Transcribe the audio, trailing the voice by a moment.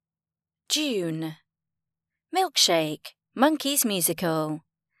June. Milkshake, Monkeys Musical.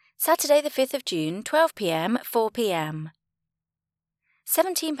 Saturday the 5th of June, 12 p.m, 4 p.m.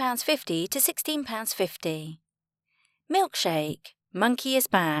 £17.50 to £16.50. Milkshake, Monkey is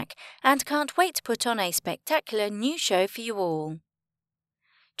back and can't wait to put on a spectacular new show for you all.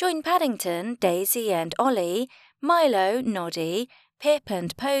 Join Paddington, Daisy and Ollie, Milo, Noddy, Pip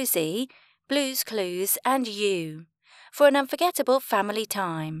and Posy, Blue's Clues and you for an unforgettable family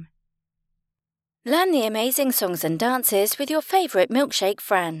time. Learn the amazing songs and dances with your favourite Milkshake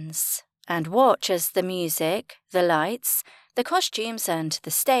friends and watch as the music, the lights, the costumes and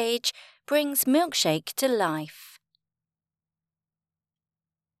the stage brings Milkshake to life.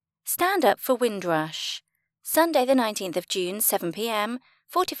 Stand Up for Windrush. Sunday the 19th of June, 7 p.m,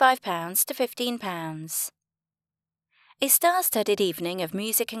 £45 to £15. A star-studded evening of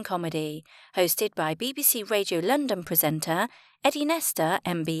music and comedy, hosted by BBC Radio London presenter Eddie Nestor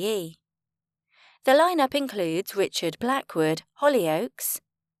MBE. The lineup includes Richard Blackwood, Hollyoaks,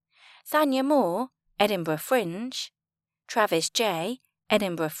 Thanya Moore, Edinburgh Fringe, Travis J,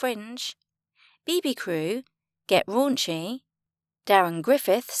 Edinburgh Fringe, BB Crew, Get Raunchy, Darren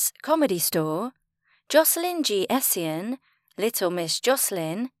Griffiths, Comedy Store, Jocelyn G. Essien, Little Miss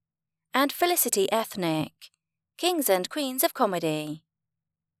Jocelyn, and Felicity Ethnic, Kings and Queens of Comedy.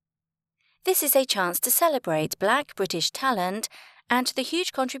 This is a chance to celebrate Black British talent and the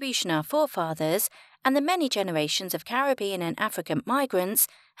huge contribution our forefathers and the many generations of Caribbean and African migrants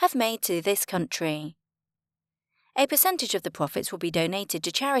have made to this country. A percentage of the profits will be donated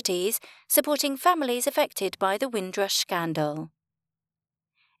to charities supporting families affected by the Windrush scandal.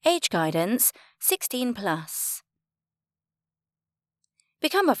 Age guidance 16+.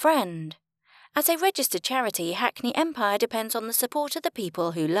 Become a friend. As a registered charity, Hackney Empire depends on the support of the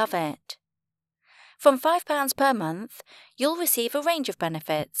people who love it. From £5 per month, you'll receive a range of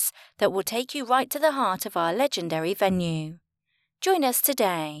benefits that will take you right to the heart of our legendary venue. Join us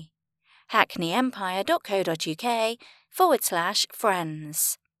today.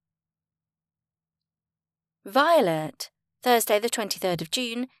 hackneyempire.co.uk/friends. Violet. Thursday the 23rd of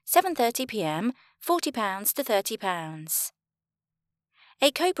June, 7:30 p.m, £40 to £30.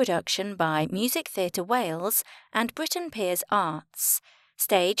 A co-production by Music Theatre Wales and Britain Peers Arts.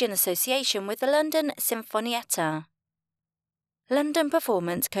 Stage in association with the London Sinfonietta. London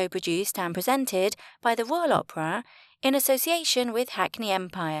performance co-produced and presented by the Royal Opera in association with Hackney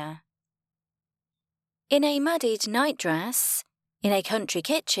Empire. In a muddied nightdress, in a country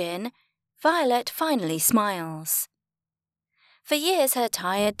kitchen, Violet finally smiles. For years her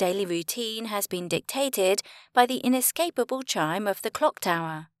tired daily routine has been dictated by the inescapable chime of the clock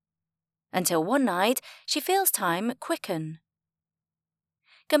tower. Until one night she feels time quicken.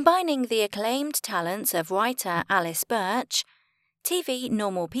 Combining the acclaimed talents of writer Alice Birch, TV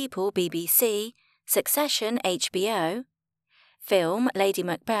Normal People BBC, Succession HBO, film Lady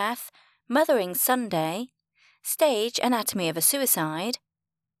Macbeth, Mothering Sunday, stage Anatomy of a Suicide,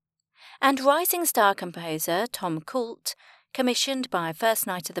 and rising star composer Tom Coult, commissioned by First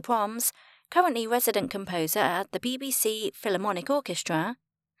Night of the Proms, currently resident composer at the BBC Philharmonic Orchestra,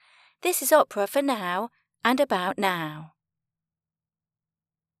 this is opera for now and about now.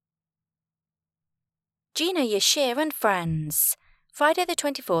 Gina Yashir and Friends. Friday the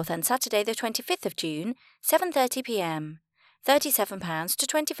 24th and Saturday the 25th of June, 7:30 p.m, £37 to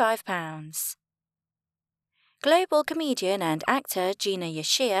 £25. Global comedian and actor Gina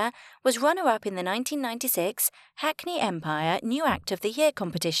Yashir was runner-up in the 1996 Hackney Empire New Act of the Year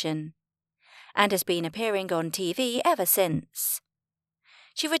competition and has been appearing on TV ever since.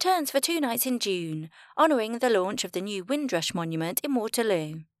 She returns for 2 nights in June, honouring the launch of the new Windrush Monument in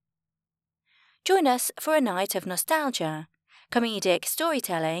Waterloo. Join us for a night of nostalgia, comedic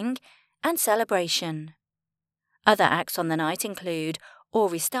storytelling and celebration. Other acts on the night include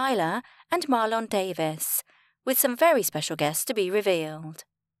Ori Styler and Marlon Davis, with some very special guests to be revealed.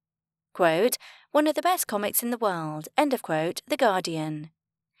 Quote, one of the best comics in the world, end of quote, The Guardian.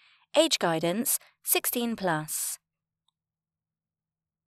 Age guidance 16+.